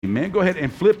Amen. Go ahead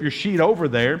and flip your sheet over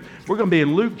there. We're going to be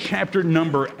in Luke chapter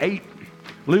number 8.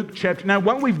 Now,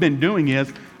 what we've been doing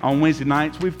is, on Wednesday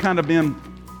nights, we've kind of been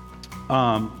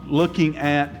looking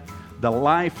at the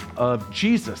life of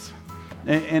Jesus.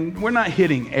 And we're not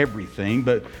hitting everything,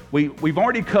 but we've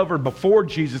already covered before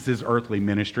Jesus' earthly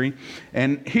ministry.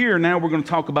 And here, now we're going to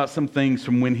talk about some things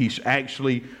from when he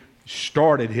actually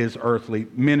started his earthly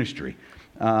ministry.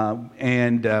 We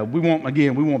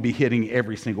won't be hitting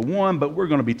every single one, but we're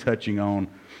going to be touching on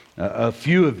a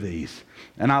few of these.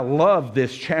 And I love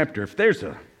this chapter. If there's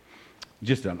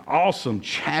just an awesome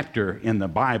chapter in the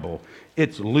Bible,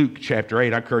 it's Luke chapter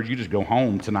 8. I encourage you to just go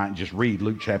home tonight and just read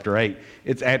Luke chapter 8.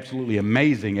 It's absolutely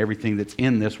amazing, everything that's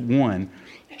in this one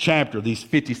chapter. These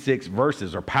 56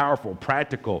 verses are powerful,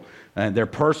 practical, and they're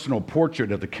personal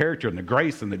portrait of the character and the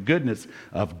grace and the goodness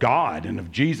of God and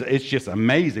of Jesus. It's just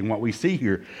amazing what we see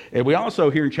here. And we also,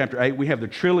 here in chapter 8, we have the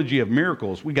trilogy of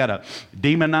miracles. We got a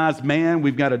demonized man,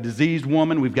 we've got a diseased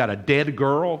woman, we've got a dead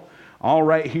girl, all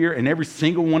right here. And every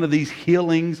single one of these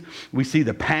healings, we see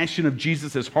the passion of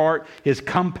Jesus' heart, his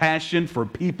compassion for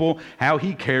people, how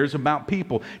he cares about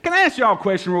people. Can I ask y'all a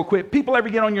question real quick? People ever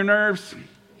get on your nerves?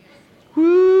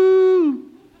 Woo!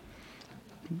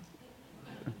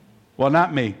 Well,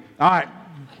 not me. All right.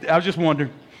 I was just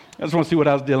wondering. I just want to see what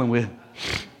I was dealing with.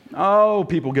 Oh,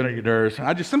 people get on your nerves.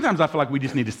 Sometimes I feel like we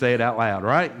just need to say it out loud,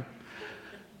 right?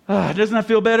 Doesn't that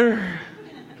feel better?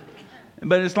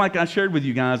 But it's like I shared with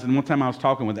you guys, and one time I was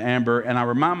talking with Amber, and I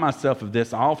remind myself of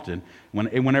this often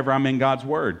whenever I'm in God's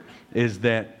Word, is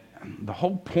that the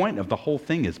whole point of the whole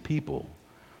thing is people.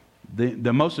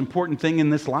 The most important thing in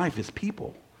this life is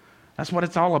people. That's what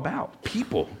it's all about,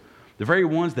 people. The very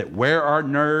ones that wear our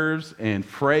nerves and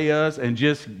fray us and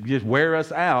just wear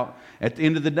us out. At the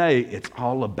end of the day, it's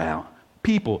all about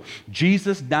people.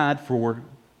 Jesus died for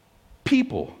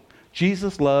people.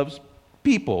 Jesus loves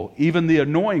people, even the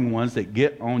annoying ones that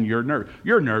get on your nerves.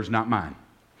 Your nerves, not mine.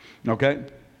 Okay?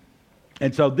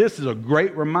 And so this is a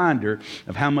great reminder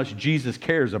of how much Jesus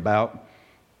cares about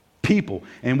people.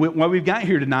 And what we've got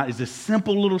here tonight is this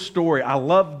simple little story. I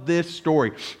love this story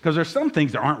because there's some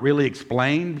things that aren't really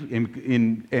explained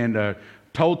and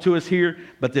told to us here,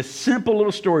 but this simple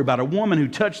little story about a woman who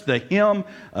touched the hem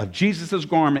of Jesus'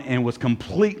 garment and was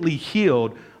completely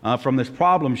healed from this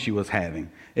problem she was having.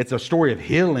 It's a story of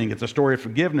healing. It's a story of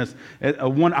forgiveness.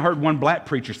 I heard one black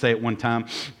preacher say it one time.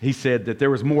 He said that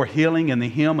there was more healing in the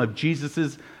hem of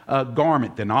Jesus'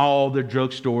 garment than all the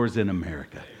drugstores in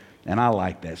America. And I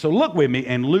like that. So look with me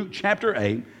in Luke chapter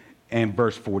 8 and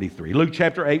verse 43. Luke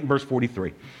chapter 8 and verse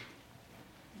 43.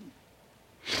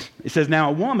 It says, "Now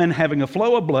a woman having a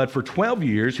flow of blood for 12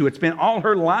 years, who had spent all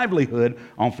her livelihood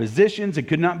on physicians and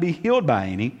could not be healed by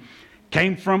any,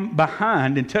 came from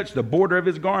behind and touched the border of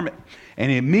his garment.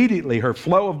 And immediately her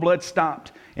flow of blood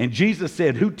stopped. And Jesus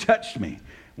said, 'Who touched me?'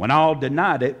 When all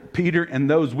denied it, Peter and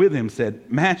those with him said,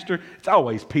 'Master,'" it's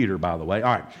always Peter, by the way.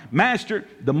 All right. "'Master,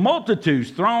 the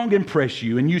multitudes throng and press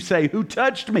you, and you say, "Who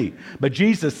touched me?" But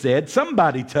Jesus said,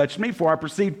 "Somebody touched me, for I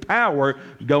perceived power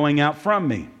going out from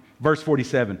me." Verse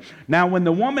 47. "Now when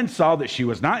the woman saw that she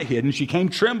was not hidden, she came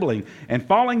trembling, and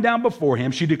falling down before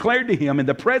him, she declared to him in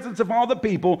the presence of all the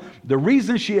people the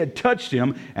reason she had touched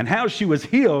him and how she was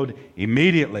healed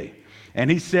immediately. And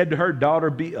he said to her, 'Daughter,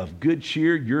 be of good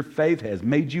cheer. Your faith has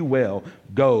made you well.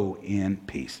 Go in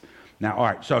peace.'" Now, all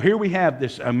right, so here we have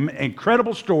this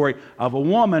incredible story of a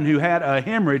woman who had a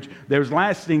hemorrhage that was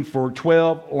lasting for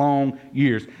 12 long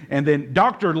years. And then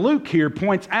Dr. Luke here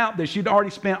points out that she'd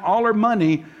already spent all her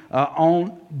money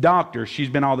on doctors. She's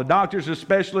been all the doctors, the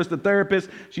specialists, the therapists.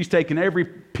 She's taken every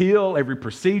pill, every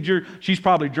procedure. She's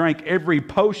probably drank every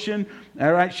potion.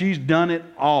 All right, she's done it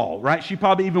all, right? She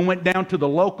probably even went down to the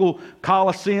local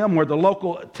coliseum where the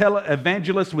local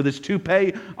televangelist with his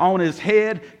toupee on his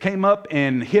head came up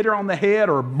and hit her on the head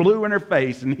or blew in her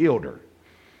face and healed her.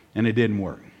 And it didn't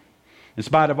work. In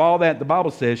spite of all that, the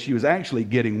Bible says she was actually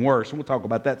getting worse. And we'll talk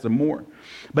about that some more.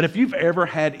 But if you've ever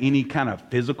had any kind of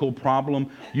physical problem,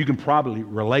 you can probably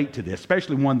relate to this,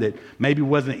 especially one that maybe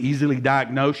wasn't easily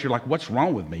diagnosed. You're like, what's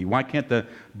wrong with me? Why can't the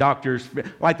doctors...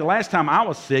 Like the last time I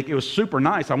was sick, it was super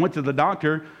nice. I went to the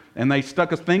doctor and they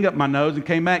stuck a thing up my nose and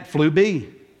came back, flu B.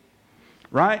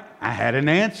 Right? I had an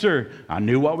answer. I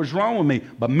knew what was wrong with me.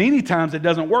 But many times it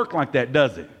doesn't work like that,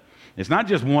 does it? It's not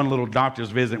just one little doctor's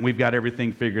visit and we've got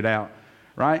everything figured out.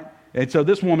 Right? And so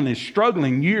this woman is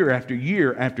struggling year after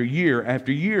year after year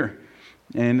after year.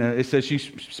 And it says she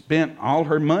spent all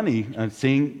her money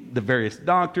seeing the various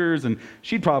doctors. And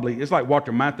she'd probably, it's like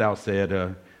Walter Matthau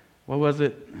said, what was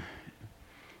it?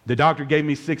 The doctor gave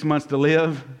me 6 months to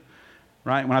live.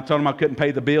 Right? When I told him I couldn't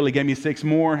pay the bill, he gave me 6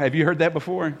 more. Have you heard that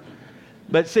before?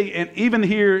 But see, and even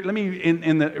here,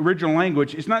 in the original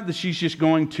language, it's not that she's just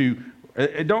going to,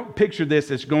 don't picture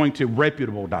this as going to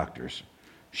reputable doctors.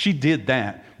 She did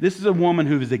that. This is a woman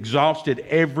who has exhausted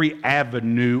every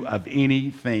avenue of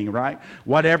anything, right?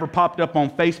 Whatever popped up on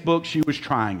Facebook, she was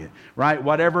trying it, right?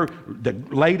 Whatever the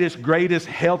latest, greatest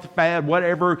health fad,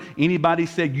 whatever anybody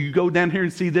said, you go down here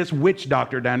and see this witch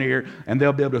doctor down here, and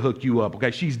they'll be able to hook you up,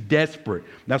 okay? She's desperate.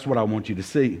 That's what I want you to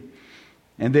see.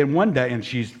 And then one day, and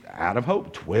she's out of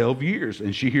hope, 12 years,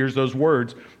 and she hears those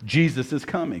words, Jesus is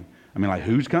coming. I mean, like,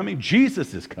 who's coming?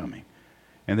 Jesus is coming.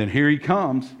 And then here he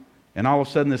comes. And all of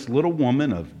a sudden, this little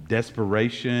woman of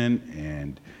desperation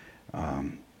and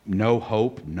no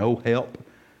hope, no help,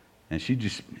 and she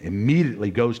just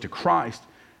immediately goes to Christ,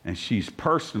 and she's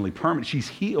permanent. She's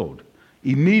healed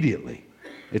immediately.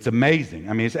 It's amazing.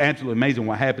 I mean, it's absolutely amazing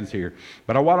what happens here.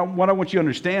 But what I want you to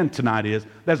understand tonight is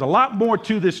there's a lot more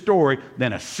to this story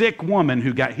than a sick woman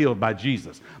who got healed by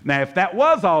Jesus. Now, if that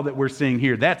was all that we're seeing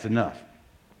here, that's enough.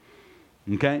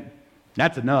 Okay?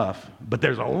 That's enough, but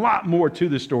there's a lot more to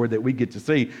the story that we get to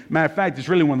see. Matter of fact, it's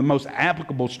really one of the most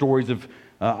applicable stories of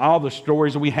all the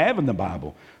stories that we have in the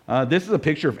Bible. This is a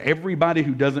picture of everybody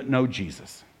who doesn't know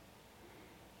Jesus.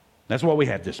 That's what we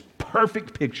have, this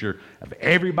perfect picture of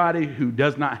everybody who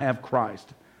does not have Christ.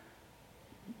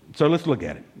 So let's look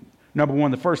at it. Number one,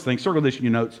 the first thing, circle this in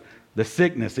your notes, the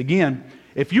sickness. Again,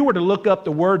 if you were to look up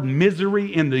the word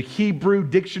misery in the Hebrew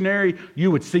dictionary,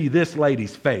 you would see this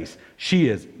lady's face. She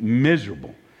is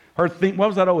miserable. What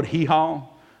was that old hee-haw?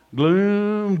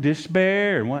 Gloom,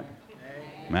 despair, and what?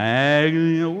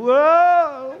 Agony.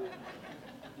 Whoa!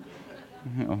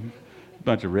 You know,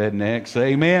 bunch of rednecks.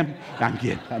 Amen. I'm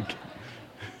kidding.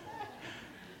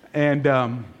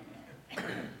 And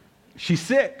she's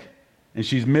sick, and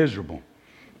she's miserable.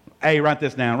 Hey, write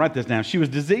this down. She was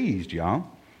diseased, y'all.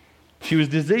 She was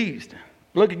diseased.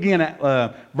 Look again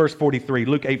at verse 43,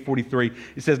 Luke 8:43.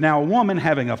 It says, now a woman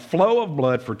having a flow of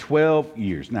blood for 12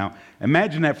 years. Now,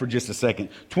 imagine that for just a second.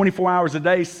 24 hours a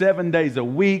day, 7 days a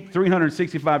week,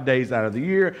 365 days out of the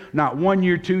year. Not 1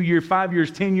 year, 2 years, 5 years,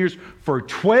 10 years. For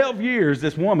 12 years,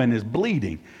 this woman is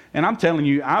bleeding. And I'm telling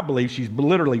you, I believe she's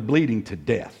literally bleeding to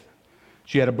death.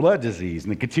 She had a blood disease,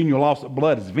 and the continual loss of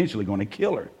blood is eventually going to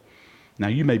kill her. Now,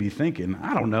 you may be thinking,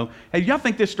 I don't know. Hey, y'all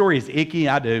think this story is icky?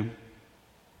 I do.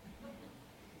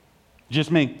 Just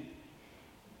me.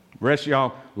 The rest of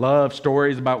y'all love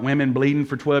stories about women bleeding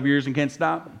for 12 years and can't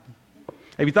stop.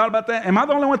 Have you thought about that? Am I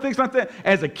the only one who thinks like that?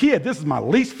 As a kid, this is my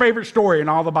least favorite story in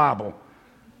all the Bible.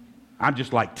 I'm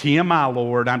just like, TMI,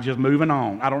 Lord. I'm just moving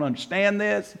on. I don't understand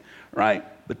this, right?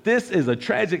 But this is a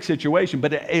tragic situation,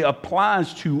 but it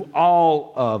applies to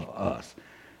all of us.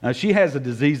 Now, she has a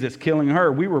disease that's killing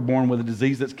her. We were born with a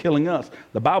disease that's killing us.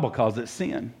 The Bible calls it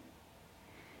sin.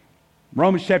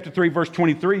 Romans chapter 3, verse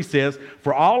 23 says,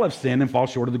 for all have sinned and fall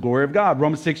short of the glory of God.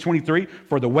 Romans 6:23,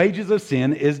 for the wages of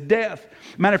sin is death.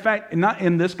 Matter of fact, not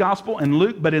in this gospel, in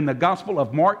Luke, but in the gospel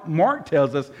of Mark, Mark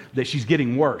tells us that she's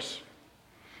getting worse.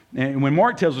 And when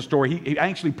Mark tells the story, he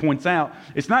actually points out,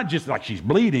 it's not just like she's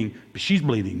bleeding, but she's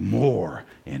bleeding more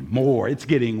and more. It's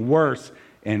getting worse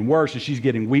and worse, and she's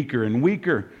getting weaker and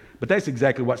weaker. But that's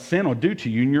exactly what sin will do to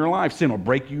you in your life. Sin will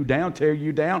break you down, tear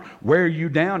you down, wear you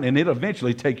down, and it'll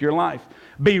eventually take your life.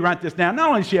 B, write this down. Not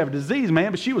only did she have a disease, man,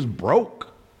 but she was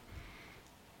broke.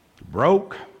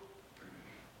 Broke.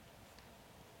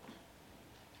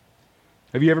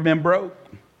 Have you ever been broke?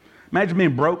 Imagine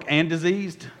being broke and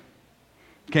diseased.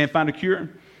 Can't find a cure.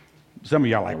 Some of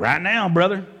y'all are like, right now,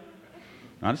 brother.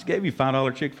 I just gave you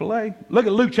 $5 Chick-fil-A. Look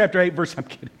at Luke chapter 8, verse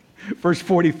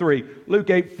 43. Luke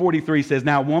 8:43 says,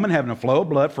 now a woman having a flow of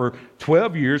blood for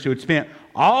 12 years who had spent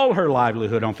all her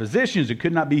livelihood on physicians who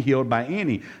could not be healed by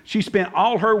any. She spent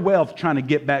all her wealth trying to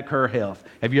get back her health.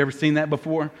 Have you ever seen that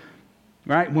before?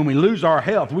 Right? When we lose our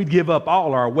health, we give up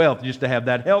all our wealth just to have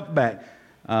that health back.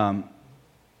 I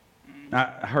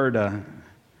heard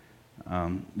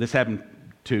this happened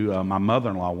to my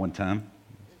mother-in-law one time.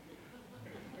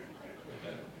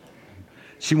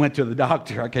 She went to the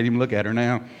doctor. I can't even look at her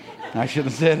now. I should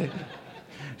have said it.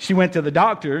 She went to the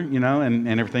doctor, and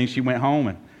everything. She went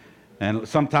home, and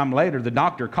sometime later, the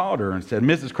doctor called her and said,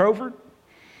 Mrs. Crowford,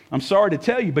 I'm sorry to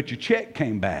tell you, but your check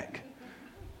came back.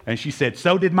 And she said,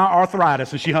 so did my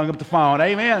arthritis, and she hung up the phone.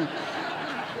 Amen.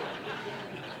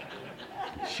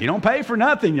 She don't pay for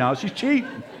nothing, y'all. She's cheap.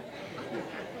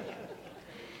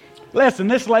 Listen,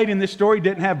 this lady in this story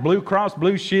didn't have Blue Cross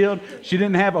Blue Shield. She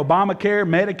didn't have Obamacare,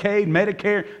 Medicaid,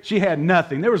 Medicare. She had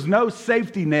nothing. There was no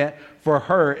safety net for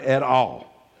her at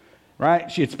all,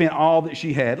 right? She had spent all that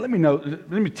she had. Let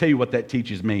me tell you what that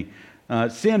teaches me.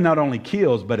 Sin not only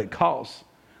kills, but it costs.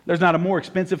 There's not a more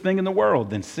expensive thing in the world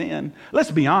than sin.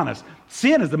 Let's be honest.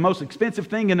 Sin is the most expensive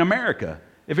thing in America.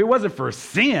 If it wasn't for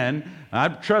sin,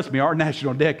 trust me, our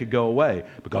national debt could go away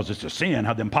because it's a sin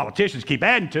how them politicians keep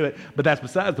adding to it, but that's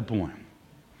besides the point.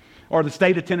 Or the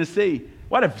state of Tennessee.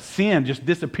 What if sin just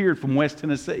disappeared from West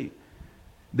Tennessee?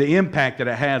 The impact that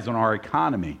it has on our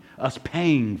economy, us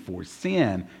paying for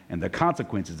sin and the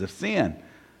consequences of sin.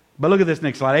 But look at this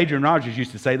next slide. Adrian Rogers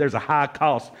used to say there's a high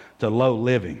cost to low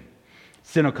living.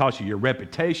 Sin will cost you your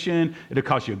reputation. It'll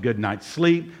cost you a good night's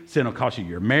sleep. Sin will cost you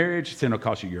your marriage. Sin will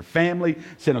cost you your family.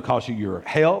 Sin will cost you your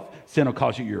health. Sin will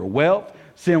cost you your wealth.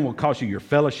 Sin will cost you your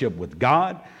fellowship with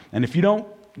God. And if you don't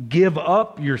give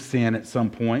up your sin at some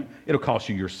point, it'll cost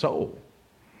you your soul.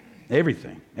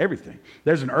 Everything.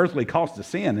 There's an earthly cost to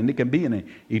sin, and it can be an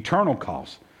eternal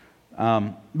cost.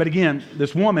 But again,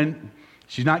 this woman,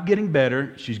 she's not getting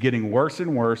better. She's getting worse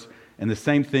and worse. And the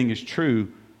same thing is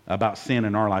true about sin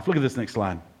in our life. Look at this next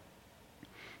slide.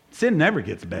 Sin never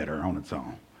gets better on its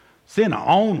own. Sin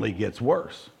only gets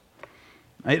worse.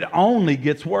 It only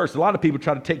gets worse. A lot of people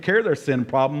try to take care of their sin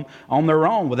problem on their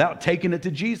own without taking it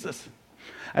to Jesus.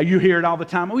 You hear it all the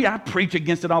time. Oh yeah, I preach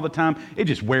against it all the time. It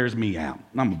just wears me out.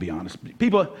 I'm going to be honest.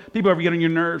 People ever get on your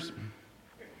nerves?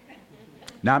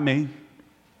 Not me.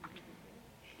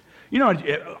 You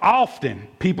know, often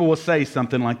people will say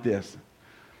something like this.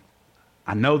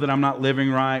 I know that I'm not living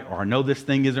right, or I know this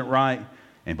thing isn't right,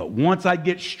 but once I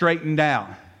get straightened out,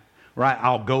 right,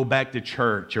 I'll go back to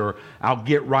church, or I'll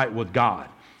get right with God.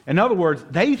 In other words,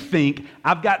 they think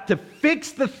I've got to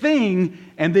fix the thing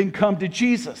and then come to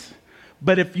Jesus.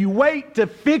 But if you wait to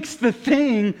fix the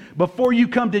thing before you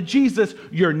come to Jesus,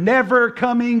 you're never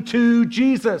coming to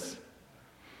Jesus.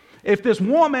 If this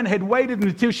woman had waited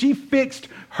until she fixed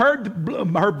her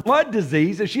blood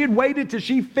disease, if she had waited till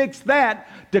she fixed that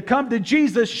to come to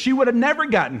Jesus, she would have never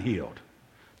gotten healed.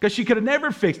 Because she could have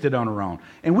never fixed it on her own.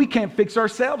 And we can't fix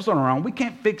ourselves on our own. We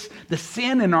can't fix the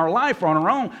sin in our life on our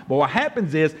own. But what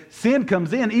happens is sin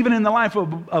comes in, even in the life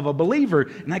of a believer,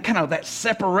 and that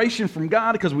separation from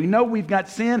God, because we know we've got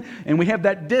sin and we have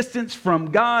that distance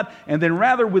from God. And then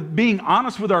rather with being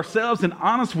honest with ourselves and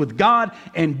honest with God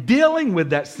and dealing with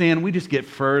that sin, we just get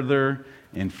further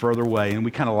and further away, and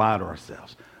we kind of lie to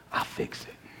ourselves. I'll fix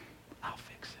it.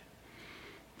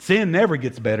 Sin never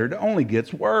gets better. It only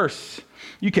gets worse.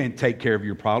 You can't take care of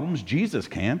your problems. Jesus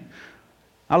can.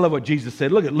 I love what Jesus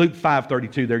said. Look at Luke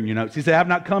 5:32 there in your notes. He said, I have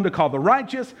not come to call the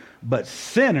righteous, but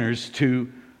sinners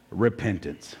to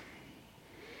repentance.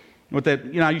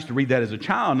 I used to read that as a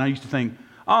child, and I used to think,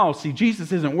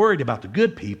 Jesus isn't worried about the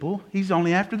good people. He's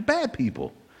only after the bad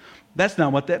people. That's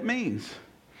not what that means.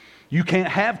 You can't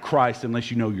have Christ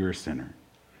unless you know you're a sinner.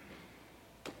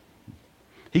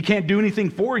 He can't do anything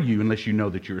for you unless you know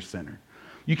that you're a sinner.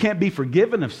 You can't be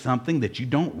forgiven of something that you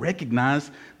don't recognize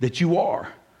that you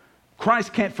are.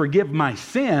 Christ can't forgive my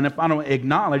sin if I don't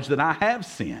acknowledge that I have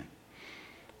sin.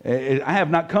 I have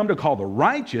not come to call the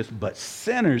righteous, but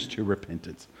sinners to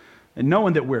repentance. And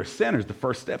knowing that we're sinners, the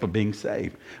first step of being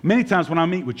saved. Many times when I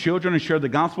meet with children and share the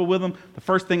gospel with them, the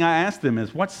first thing I ask them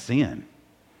is, what's sin?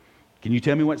 Can you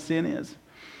tell me what sin is?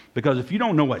 Because if you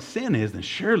don't know what sin is, then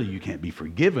surely you can't be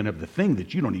forgiven of the thing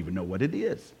that you don't even know what it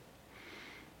is.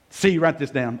 See, write this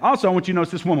down. Also, I want you to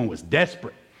notice this woman was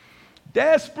desperate.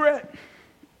 Desperate.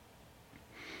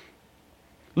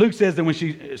 Luke says that when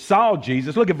she saw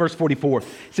Jesus, look at verse 44. It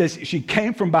says she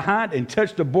came from behind and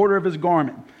touched the border of his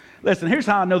garment. Listen, here's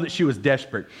how I know that she was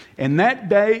desperate. In that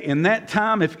day, in that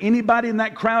time, if anybody in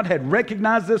that crowd had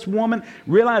recognized this woman,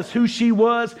 realized who she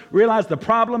was, realized the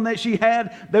problem that she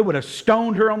had, they would have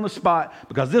stoned her on the spot,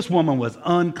 because this woman was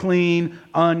unclean,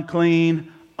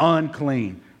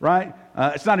 right?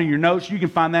 It's not in your notes. You can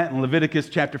find that in Leviticus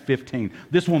chapter 15.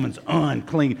 This woman's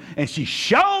unclean. And she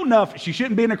sure enough, she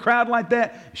shouldn't be in a crowd like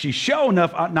that. She sure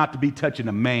enough ought not to be touching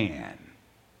a man.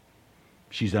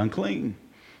 She's unclean.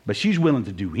 But she's willing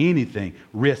to do anything,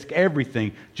 risk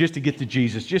everything, just to get to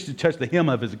Jesus, just to touch the hem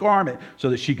of his garment so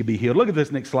that she could be healed. Look at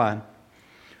this next slide.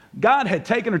 God had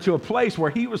taken her to a place where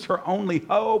he was her only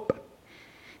hope.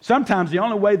 Sometimes the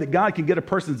only way that God can get a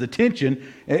person's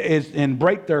attention and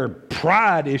break their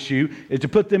pride issue is to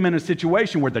put them in a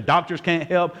situation where the doctors can't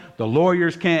help, the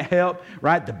lawyers can't help,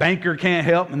 right? The banker can't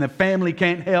help, and the family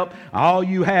can't help. All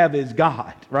you have is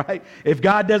God, right? If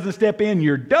God doesn't step in,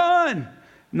 you're done.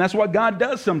 And that's what God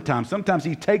does sometimes. Sometimes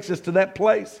he takes us to that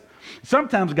place.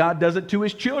 Sometimes God does it to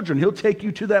his children. He'll take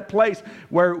you to that place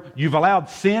where you've allowed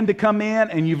sin to come in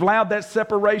and you've allowed that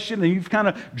separation and you've kind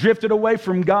of drifted away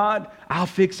from God. I'll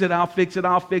fix it. God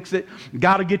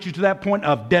will get you to that point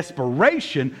of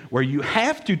desperation where you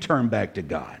have to turn back to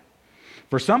God.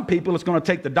 For some people, it's going to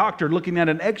take the doctor looking at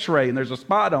an x-ray and there's a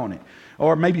spot on it.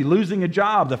 Or maybe losing a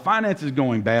job, the finances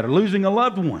going bad, or losing a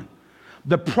loved one.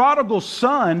 The prodigal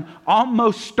son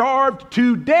almost starved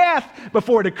to death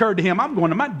before it occurred to him, I'm going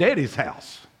to my daddy's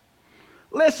house.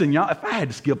 Listen, y'all, if I had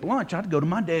to skip lunch, I'd go to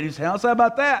my daddy's house. How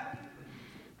about that?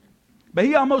 But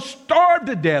he almost starved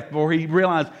to death before he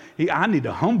realized, I need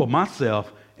to humble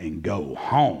myself and go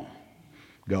home.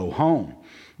 Go home.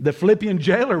 The Philippian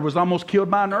jailer was almost killed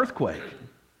by an earthquake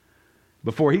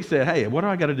before he said, hey, what do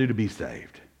I got to do to be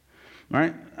saved? All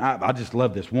right? I just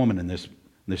love this woman in this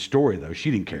story, though.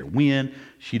 She didn't care when.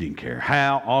 She didn't care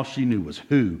how. All she knew was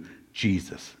who?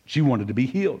 Jesus. She wanted to be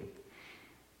healed.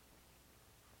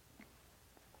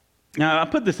 Now, I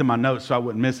put this in my notes so I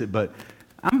wouldn't miss it, but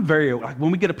I'm when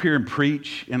we get up here and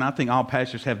preach, and I think all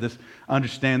pastors have this,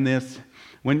 understand this,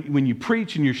 when you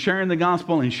preach and you're sharing the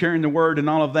gospel and sharing the word and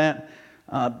all of that,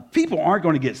 people aren't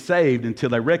going to get saved until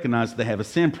they recognize that they have a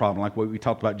sin problem, like what we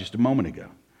talked about just a moment ago,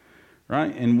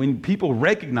 right? And when people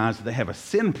recognize that they have a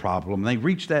sin problem, they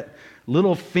reach that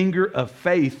little finger of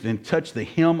faith and touch the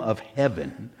hem of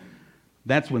heaven,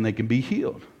 that's when they can be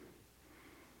healed.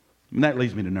 And that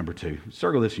leads me to number 2.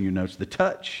 Circle this in your notes, the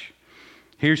touch.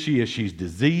 Here she is. She's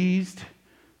diseased.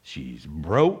 She's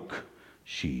broke.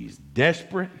 She's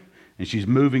desperate. And she's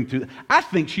moving through. I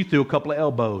think she threw a couple of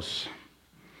elbows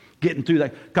getting through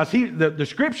that. Because the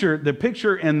scripture, the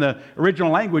picture in the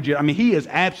original language, I mean, he is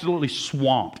absolutely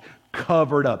swamped,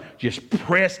 covered up, just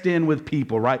pressed in with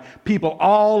people, right? People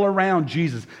all around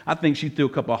Jesus. I think she threw a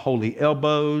couple of holy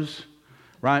elbows,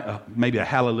 right? Maybe a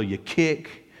hallelujah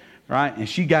kick, right? And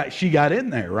she got in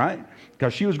there, right?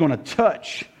 Because she was going to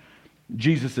touch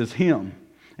Jesus' hem.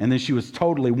 And then she was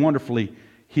totally, wonderfully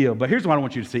healed. But here's what I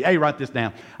want you to see. Hey, write this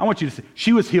down. I want you to see.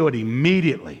 She was healed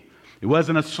immediately. It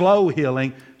wasn't a slow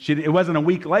healing. It wasn't a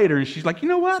week later. And she's like, you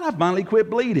know what? I finally quit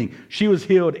bleeding. She was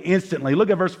healed instantly. Look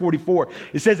at verse 44.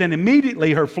 It says, and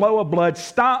immediately her flow of blood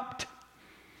stopped.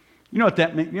 You know what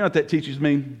that means? You know what that teaches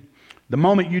me? The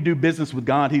moment you do business with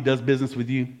God, He does business with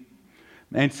you.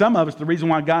 And some of us, the reason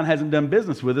why God hasn't done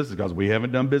business with us is because we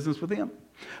haven't done business with Him.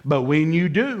 But when you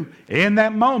do, in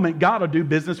that moment, God will do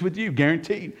business with you,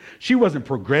 guaranteed. She wasn't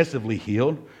progressively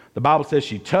healed. The Bible says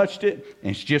she touched it,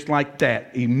 and it's just like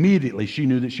that. Immediately, she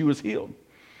knew that she was healed.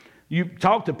 You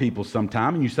talk to people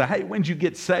sometime, and you say, hey, when did you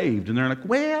get saved? And they're like,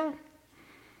 well,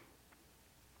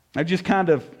 I just kind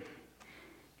of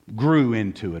grew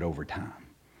into it over time.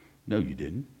 No, you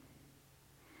didn't.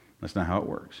 That's not how it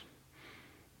works.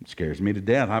 It scares me to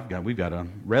death. We've got a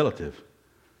relative,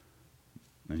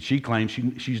 and she claims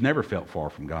she's never felt far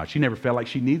from God. She never felt like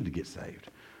she needed to get saved,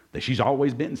 that she's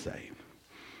always been saved,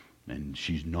 and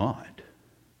she's not.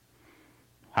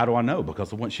 How do I know?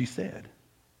 Because of what she said.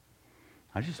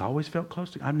 I just always felt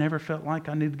close to God. I've never felt like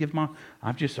I needed to give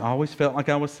I've just always felt like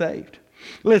I was saved.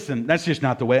 Listen, that's just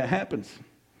not the way it happens.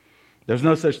 There's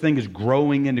no such thing as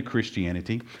growing into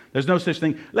Christianity. There's no such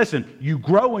thing. Listen, you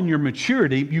grow in your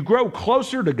maturity. You grow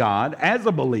closer to God as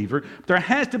a believer. There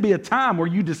has to be a time where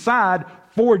you decide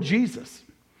for Jesus.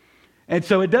 And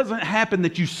so it doesn't happen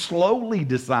that you slowly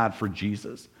decide for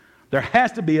Jesus. There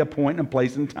has to be a point and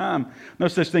place in time. No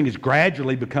such thing as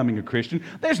gradually becoming a Christian.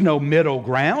 There's no middle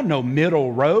ground, no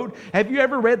middle road. Have you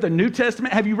ever read the New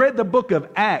Testament? Have you read the book of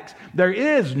Acts? There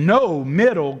is no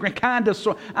middle kind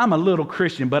of. I'm a little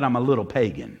Christian, but I'm a little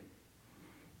pagan.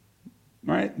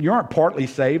 Right? You aren't partly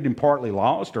saved and partly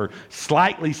lost, or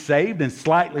slightly saved and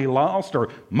slightly lost,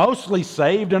 or mostly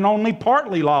saved and only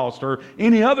partly lost, or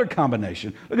any other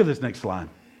combination. Look at this next slide.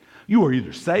 You are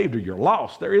either saved or you're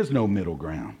lost. There is no middle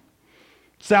ground.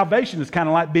 Salvation is kind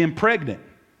of like being pregnant.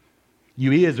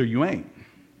 You is or you ain't.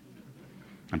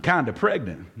 I'm kind of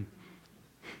pregnant.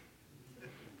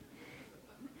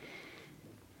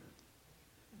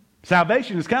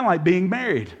 Salvation is kind of like being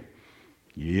married.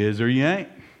 You is or you ain't.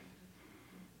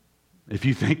 If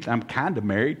you think I'm kind of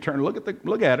married,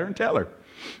 look at her and tell her.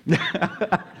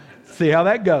 See how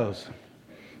that goes.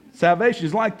 Salvation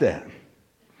is like that.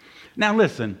 Now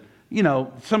listen,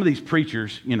 some of these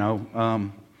preachers,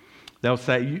 they'll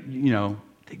say,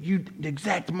 the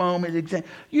exact moment,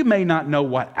 you may not know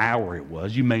what hour it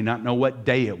was. You may not know what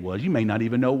day it was. You may not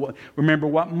even remember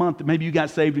what month. Maybe you got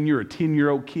saved when you were a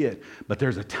 10-year-old kid. But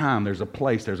there's a time, there's a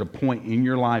place, there's a point in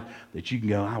your life that you can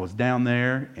go, I was down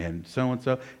there and so,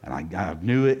 and I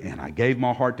knew it, and I gave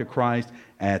my heart to Christ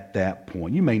at that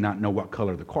point. You may not know what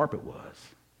color the carpet was.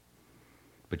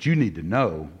 But you need to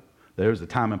know there's a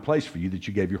time and place for you that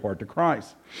you gave your heart to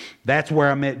Christ. That's where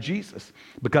I met Jesus.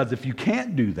 Because if you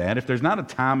can't do that, if there's not a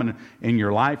time in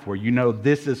your life where you know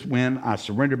this is when I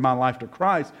surrendered my life to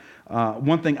Christ,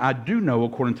 one thing I do know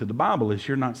according to the Bible is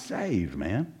you're not saved,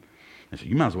 man. I said,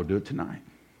 you might as well do it tonight.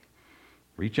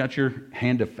 Reach out your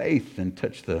hand of faith and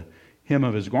touch the hem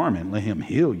of his garment. Let him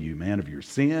heal you, man, of your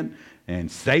sin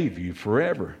and save you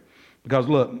forever. Because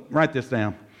look, write this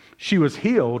down. She was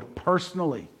healed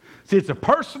personally. See, it's a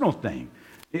personal thing.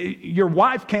 Your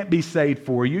wife can't be saved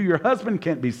for you. Your husband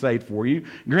can't be saved for you.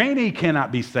 Granny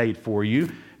cannot be saved for you.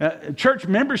 Church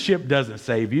membership doesn't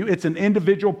save you. It's an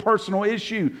individual personal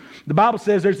issue. The Bible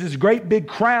says there's this great big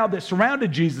crowd that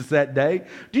surrounded Jesus that day.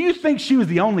 Do you think she was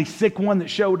the only sick one that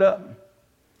showed up?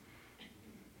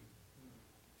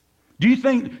 Do you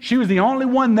think she was the only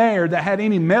one there that had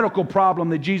any medical problem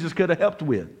that Jesus could have helped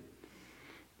with?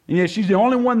 And yet she's the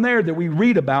only one there that we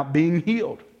read about being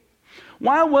healed.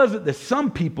 Why was it that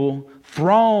some people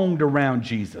thronged around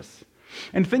Jesus?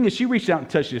 And the thing is, she reached out and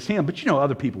touched his hem, but you know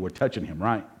other people were touching him,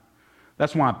 right?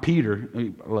 That's why Peter,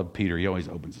 I love Peter, he always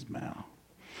opens his mouth.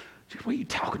 What are you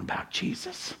talking about,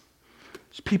 Jesus?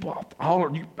 There's people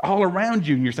all around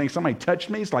you, and you're saying somebody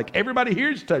touched me? It's like everybody here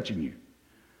is touching you.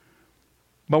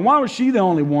 But why was she the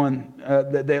only one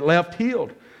that left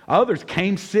healed? Others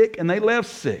came sick and they left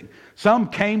sick. Some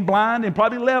came blind and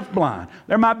probably left blind.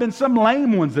 There might have been some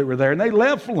lame ones that were there and they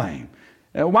left lame.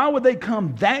 Why would they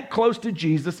come that close to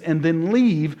Jesus and then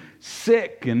leave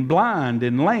sick and blind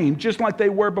and lame just like they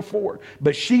were before?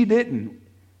 But she didn't.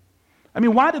 I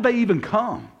mean, why did they even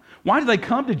come? Why did they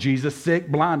come to Jesus sick,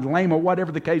 blind, lame, or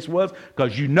whatever the case was?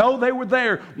 Because you know they were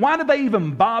there. Why did they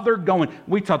even bother going?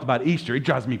 We talked about Easter. It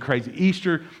drives me crazy.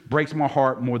 Easter breaks my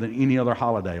heart more than any other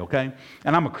holiday, okay?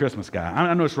 And I'm a Christmas guy.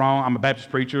 I know it's wrong. I'm a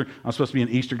Baptist preacher. I'm supposed to be an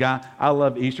Easter guy. I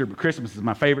love Easter, but Christmas is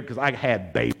my favorite because I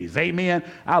had babies. Amen?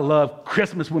 I love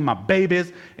Christmas with my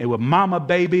babies and with Mama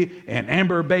baby and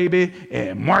Amber baby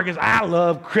and Marcus. I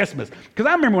love Christmas. Because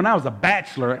I remember when I was a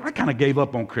bachelor, I kind of gave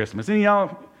up on Christmas. Any of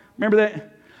y'all remember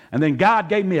that? And then God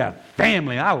gave me a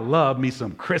family. I love me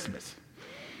some Christmas.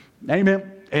 Amen.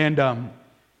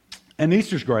 And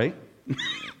Easter's great.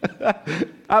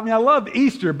 I mean, I love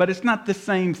Easter, but it's not the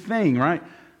same thing, right?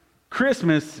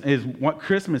 Christmas is what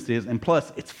Christmas is, and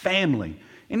plus it's family.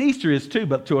 And Easter is too,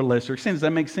 but to a lesser extent. Does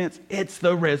that make sense? It's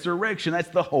the resurrection. That's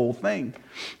the whole thing.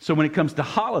 So when it comes to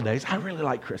holidays, I really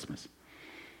like Christmas.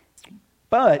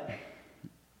 But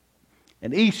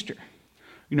at Easter,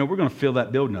 you know, we're going to fill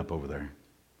that building up over there.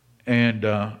 And,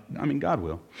 I mean, God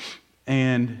will.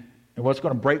 And what's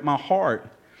going to break my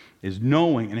heart is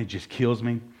knowing, and it just kills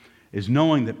me, is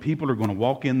knowing that people are going to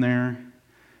walk in there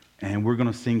and we're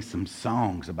going to sing some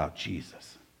songs about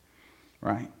Jesus,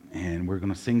 right? And we're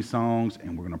going to sing songs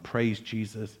and we're going to praise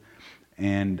Jesus.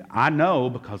 And I know,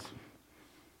 because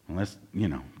unless, you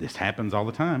know, this happens all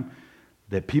the time,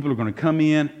 that people are going to come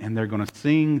in and they're going to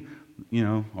sing, you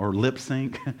know, or lip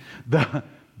sync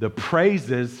the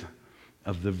praises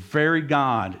of the very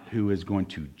God who is going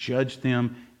to judge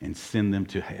them and send them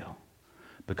to hell.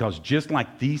 Because just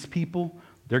like these people,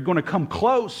 they're going to come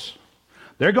close.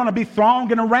 They're going to be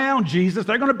thronging around Jesus.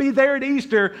 They're going to be there at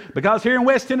Easter, because here in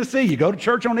West Tennessee, you go to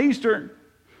church on Easter.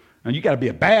 And you got to be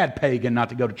a bad pagan not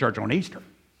to go to church on Easter.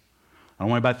 I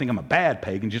don't want anybody to think I'm a bad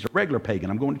pagan, just a regular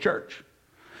pagan. I'm going to church.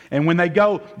 And when they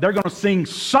go, they're going to sing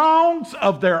songs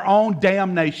of their own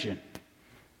damnation.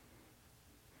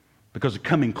 Because they're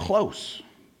coming close,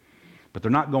 but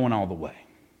they're not going all the way.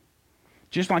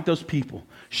 Just like those people.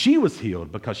 She was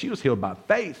healed because she was healed by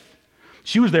faith.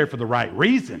 She was there for the right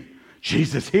reason.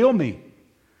 Jesus healed me.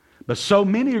 But so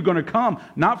many are going to come,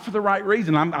 not for the right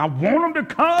reason. I want them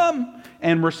to come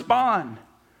and respond.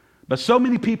 But so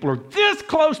many people are this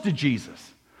close to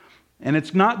Jesus, and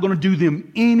it's not going to do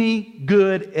them any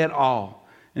good at all.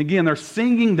 And again, they're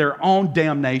singing their own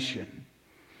damnation,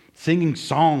 singing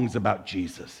songs about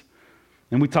Jesus.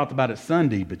 And we talked about it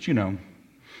Sunday, but you know,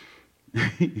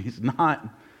 he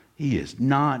is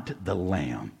not the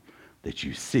lamb that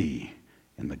you see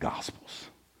in the Gospels.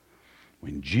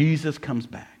 When Jesus comes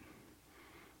back,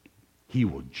 he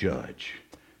will judge,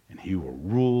 and he will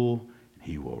rule, and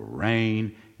he will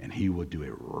reign, and he will do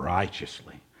it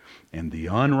righteously. And the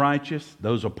unrighteous,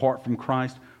 those apart from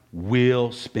Christ,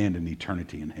 will spend an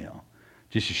eternity in hell.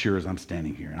 Just as sure as I'm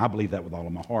standing here. And I believe that with all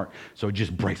of my heart. So it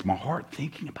just breaks my heart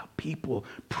thinking about people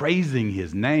praising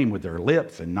his name with their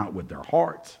lips and not with their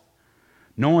hearts.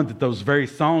 Knowing that those very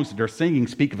songs that they're singing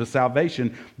speak of a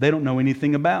salvation they don't know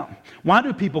anything about. Why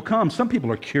do people come? Some people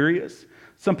are curious.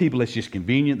 Some people, it's just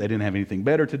convenient. They didn't have anything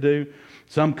better to do.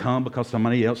 Some come because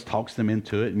somebody else talks them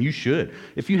into it, and you should.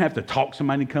 If you have to talk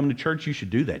somebody to come to church, you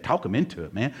should do that. Talk them into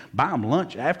it, man. Buy them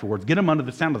lunch afterwards. Get them under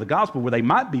the sound of the gospel where they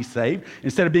might be saved.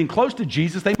 Instead of being close to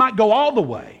Jesus, they might go all the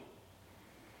way.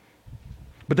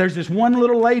 But there's this one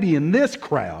little lady in this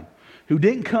crowd who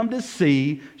didn't come to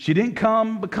see. She didn't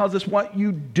come because it's what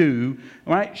you do,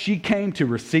 right? She came to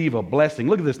receive a blessing.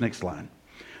 Look at this next slide.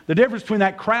 The difference between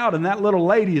that crowd and that little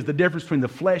lady is the difference between the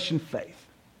flesh and faith.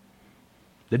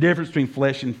 The difference between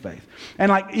flesh and faith.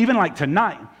 And even like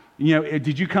tonight,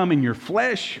 did you come in your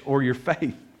flesh or your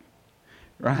faith?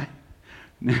 Right?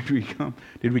 Did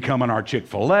we come in our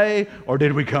Chick-fil-A or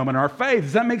did we come in our faith?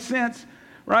 Does that make sense?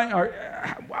 Right? Or,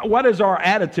 what is our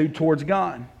attitude towards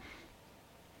God?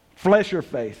 Flesh or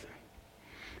faith?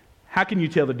 How can you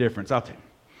tell the difference? I'll tell you.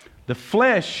 The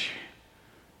flesh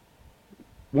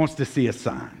wants to see a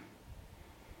sign.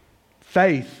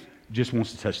 Faith just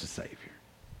wants to touch the Savior.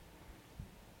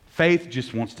 Faith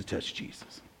just wants to touch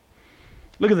Jesus.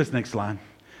 Look at this next slide.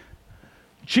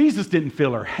 Jesus didn't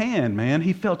feel her hand, man.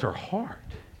 He felt her heart.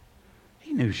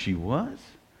 He knew she was.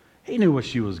 He knew what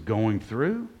she was going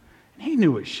through. And he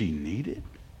knew what she needed.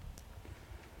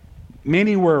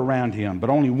 Many were around him, but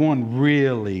only one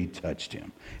really touched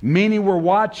him. Many were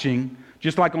watching,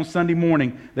 just like on Sunday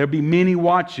morning. There'll be many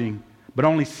watching, but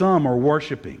only some are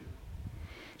worshiping.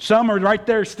 Some are right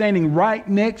there standing right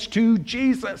next to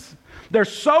Jesus. They're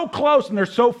so close and they're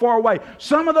so far away.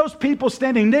 Some of those people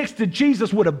standing next to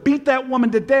Jesus would have beat that woman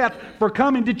to death for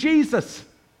coming to Jesus.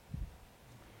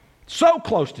 So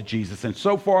close to Jesus and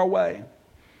so far away.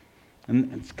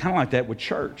 And it's kind of like that with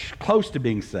church. Close to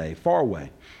being saved, far away.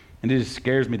 And it just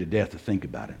scares me to death to think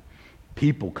about it.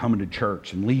 People coming to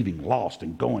church and leaving lost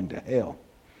and going to hell.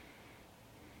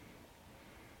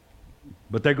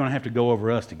 But they're going to have to go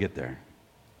over us to get there.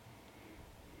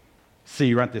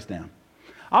 See, write this down.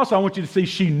 Also, I want you to see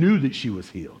she knew that she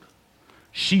was healed.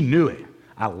 She knew it.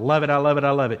 I love it, I love it, I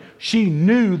love it. She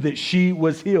knew that she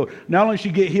was healed. Not only did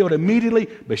she get healed immediately,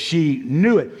 but she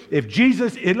knew it.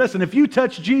 Listen, if you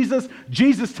touch Jesus,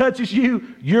 Jesus touches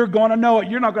you, you're going to know it.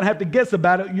 You're not going to have to guess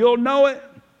about it. You'll know it.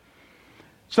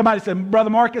 Somebody said, Brother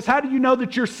Marcus, how do you know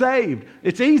that you're saved?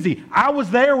 It's easy. I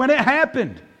was there when it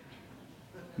happened.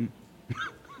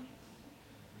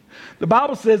 The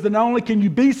Bible says that not only can you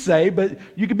be saved, but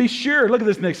you can be sure. Look at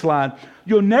this next slide.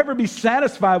 You'll never be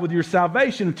satisfied with your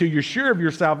salvation until you're sure of your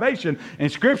salvation.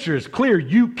 And Scripture is clear.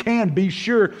 You can be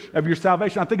sure of your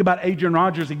salvation. I think about Adrian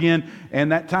Rogers again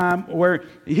and that time where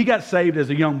he got saved as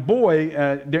a young boy,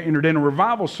 entered in a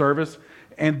revival service,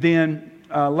 and then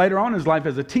later on in his life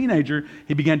as a teenager,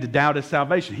 he began to doubt his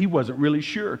salvation. He wasn't really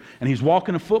sure. And he's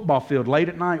walking a football field late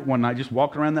at night one night, just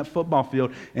walking around that football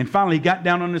field. And finally, he got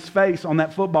down on his face on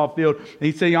that football field. And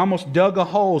he said he almost dug a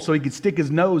hole so he could stick his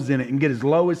nose in it and get as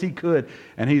low as he could.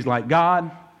 And he's like,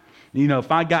 God, if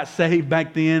I got saved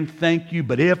back then, thank you.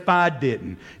 But if I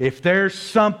didn't, if there's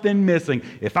something missing,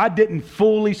 if I didn't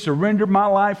fully surrender my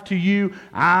life to you,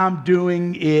 I'm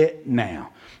doing it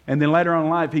now. And then later on in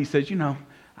life, he says,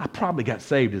 I probably got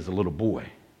saved as a little boy,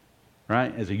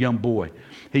 right? As a young boy.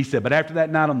 He said, but after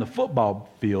that night on the football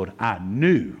field, I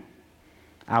knew,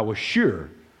 I was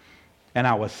sure, and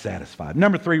I was satisfied.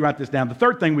 Number 3, write this down. The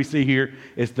third thing we see here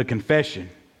is the confession.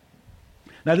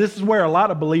 Now, this is where a lot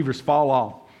of believers fall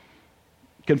off.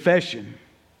 Confession.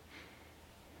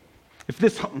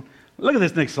 Look at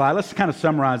this next slide. Let's kind of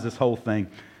summarize this whole thing.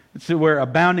 It's where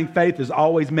abounding faith is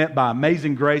always met by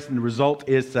amazing grace, and the result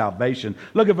is salvation.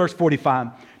 Look at verse 45.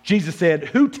 Jesus said,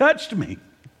 who touched me?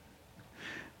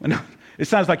 It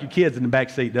sounds like your kids in the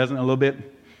back seat, doesn't it, a little bit?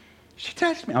 She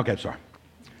touched me. Okay, sorry.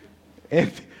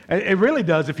 It really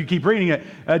does if you keep reading it.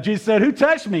 Jesus said, who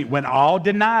touched me? When all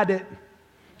denied it.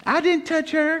 I didn't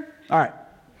touch her. All right.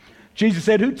 Jesus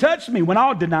said, who touched me? When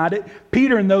all denied it,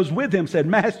 Peter and those with him said,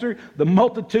 Master, the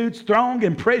multitudes throng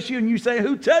and press you, and you say,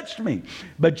 who touched me?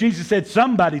 But Jesus said,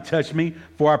 somebody touched me,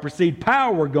 for I perceived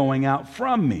power going out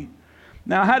from me.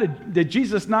 Now, how did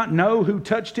Jesus not know who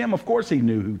touched him? Of course he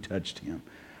knew who touched him.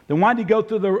 Then why did he go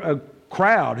through the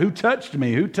crowd? Who touched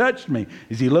me? Who touched me?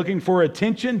 Is he looking for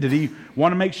attention? Did he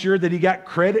want to make sure that he got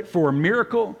credit for a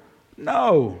miracle?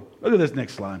 No. Look at this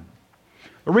next slide.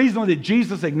 The reason that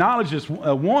Jesus acknowledged this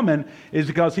woman is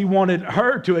because he wanted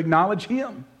her to acknowledge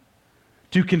him,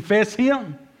 to confess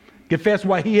him, confess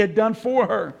what he had done for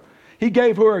her. He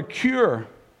gave her a cure.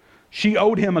 She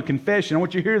owed him a confession. I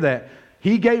want you to hear that.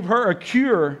 He gave her a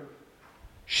cure.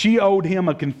 She owed him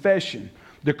a confession.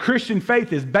 The Christian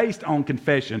faith is based on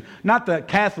confession, not the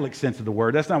Catholic sense of the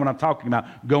word. That's not what I'm talking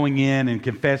about, going in and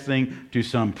confessing to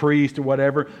some priest or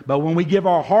whatever. But when we give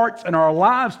our hearts and our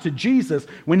lives to Jesus,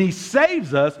 when he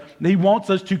saves us, he wants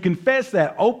us to confess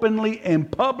that openly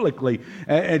and publicly,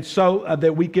 and so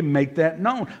that we can make that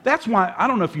known. That's why, I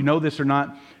don't know if you know this or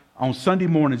not, on Sunday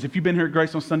mornings, if you've been here at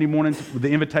Grace on Sunday mornings with the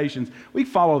invitations, we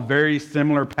follow a very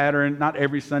similar pattern, not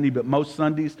every Sunday, but most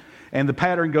Sundays. And the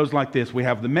pattern goes like this. We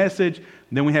have the message,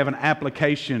 then we have an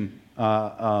application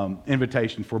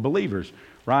invitation for believers,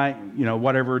 right? You know,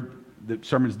 whatever the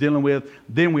sermon's dealing with.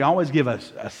 Then we always give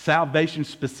a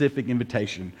salvation-specific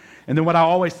invitation. And then what I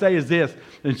always say is this,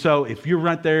 and so if you're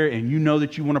right there and you know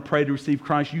that you want to pray to receive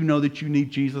Christ, you know that you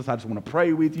need Jesus, I just want to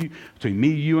pray with you, between me,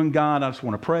 you, and God, I just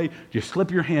want to pray. Just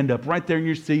slip your hand up right there in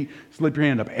your seat, slip your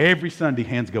hand up. Every Sunday,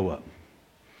 hands go up.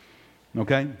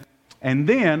 Okay? And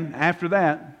then, after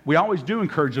that, we always do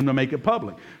encourage them to make it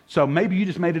public. So maybe you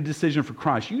just made a decision for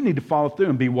Christ. You need to follow through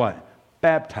and be what?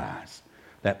 Baptized.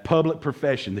 That public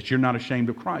profession that you're not ashamed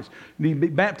of Christ. You need to be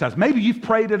baptized. Maybe you've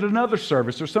prayed at another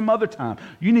service or some other time.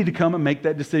 You need to come and make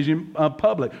that decision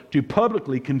public, to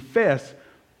publicly confess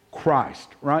Christ,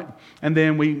 right? And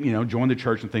then we, join the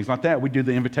church and things like that. We do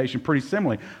the invitation pretty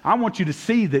similarly. I want you to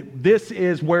see that this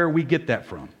is where we get that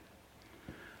from.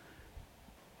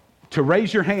 To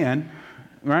raise your hand,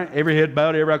 right? Every head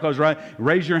bowed, everybody closed, right?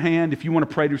 Raise your hand if you want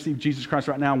to pray to receive Jesus Christ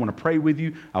right now. I want to pray with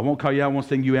you. I won't call you out. I won't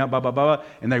sing you out, blah, blah, blah, blah.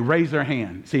 And they raise their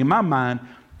hand. See, in my mind,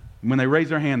 when they raise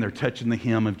their hand, they're touching the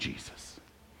hem of Jesus.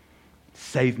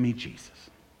 Save me, Jesus.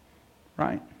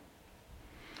 Right?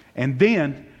 And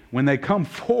then, when they come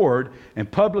forward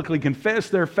and publicly confess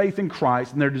their faith in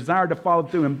Christ and their desire to follow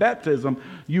through in baptism,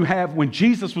 you have, when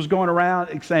Jesus was going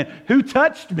around saying, "Who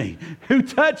touched me? Who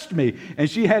touched me?" And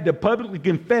she had to publicly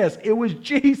confess, "It was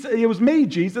Jesus. It was me,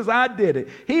 Jesus. I did it."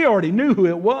 He already knew who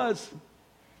it was.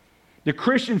 The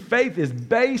Christian faith is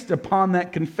based upon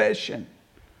that confession.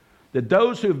 That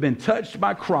those who have been touched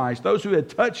by Christ, those who have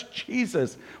touched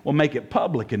Jesus, will make it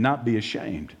public and not be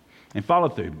ashamed. And follow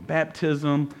through.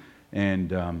 Baptism, and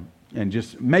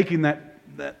just making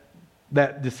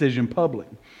that decision public.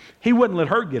 He wouldn't let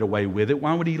her get away with it.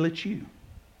 Why would he let you?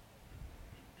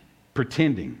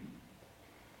 Pretending.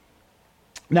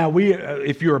 Now,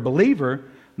 if you're a believer,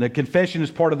 the confession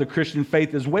is part of the Christian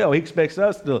faith as well. He expects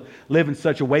us to live in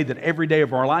such a way that every day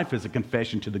of our life is a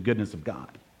confession to the goodness of God.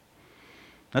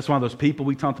 That's why those people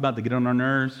we talked about that get on our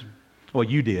nerves, well,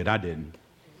 you did, I didn't.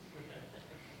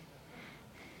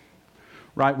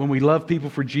 Right? When we love people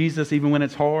for Jesus, even when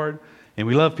it's hard, and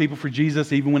we love people for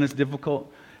Jesus, even when it's difficult.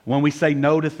 When we say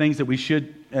no to things that we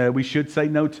should say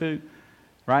no to,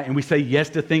 right? And we say yes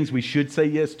to things we should say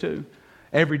yes to.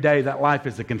 Every day, that life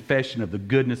is a confession of the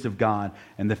goodness of God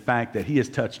and the fact that He has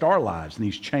touched our lives and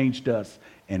He's changed us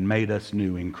and made us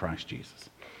new in Christ Jesus.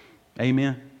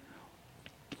 Amen.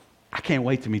 I can't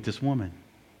wait to meet this woman.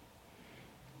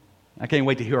 I can't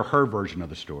wait to hear her version of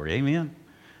the story. Amen.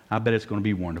 I bet it's going to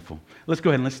be wonderful. Let's go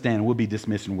ahead and let's stand and we'll be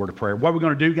dismissed in a word of prayer. What we're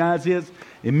going to do, guys, is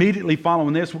immediately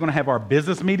following this, we're going to have our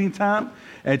business meeting time.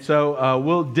 And so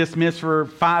we'll dismiss for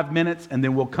 5 minutes and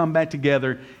then we'll come back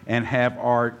together and have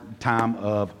our time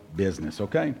of business,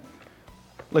 okay?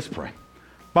 Let's pray.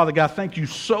 Father God, thank you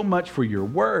so much for your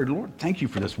word. Lord, thank you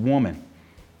for this woman.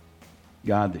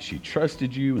 God, that she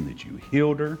trusted you and that you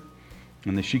healed her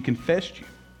and that she confessed you.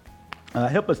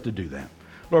 Help us to do that.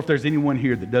 Lord, if there's anyone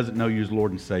here that doesn't know you as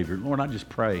Lord and Savior, Lord, I just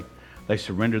pray they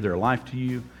surrender their life to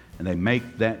you and they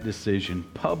make that decision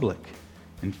public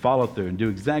and follow through and do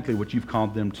exactly what you've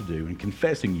called them to do in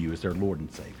confessing you as their Lord and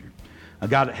Savior.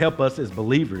 God, help us as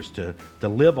believers to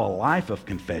live a life of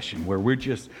confession where we're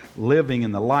just living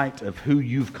in the light of who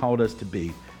you've called us to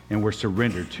be and we're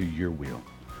surrendered to your will.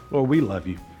 Lord, we love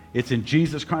you. It's in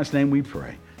Jesus Christ's name we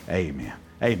pray. Amen.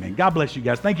 Amen. God bless you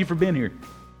guys. Thank you for being here.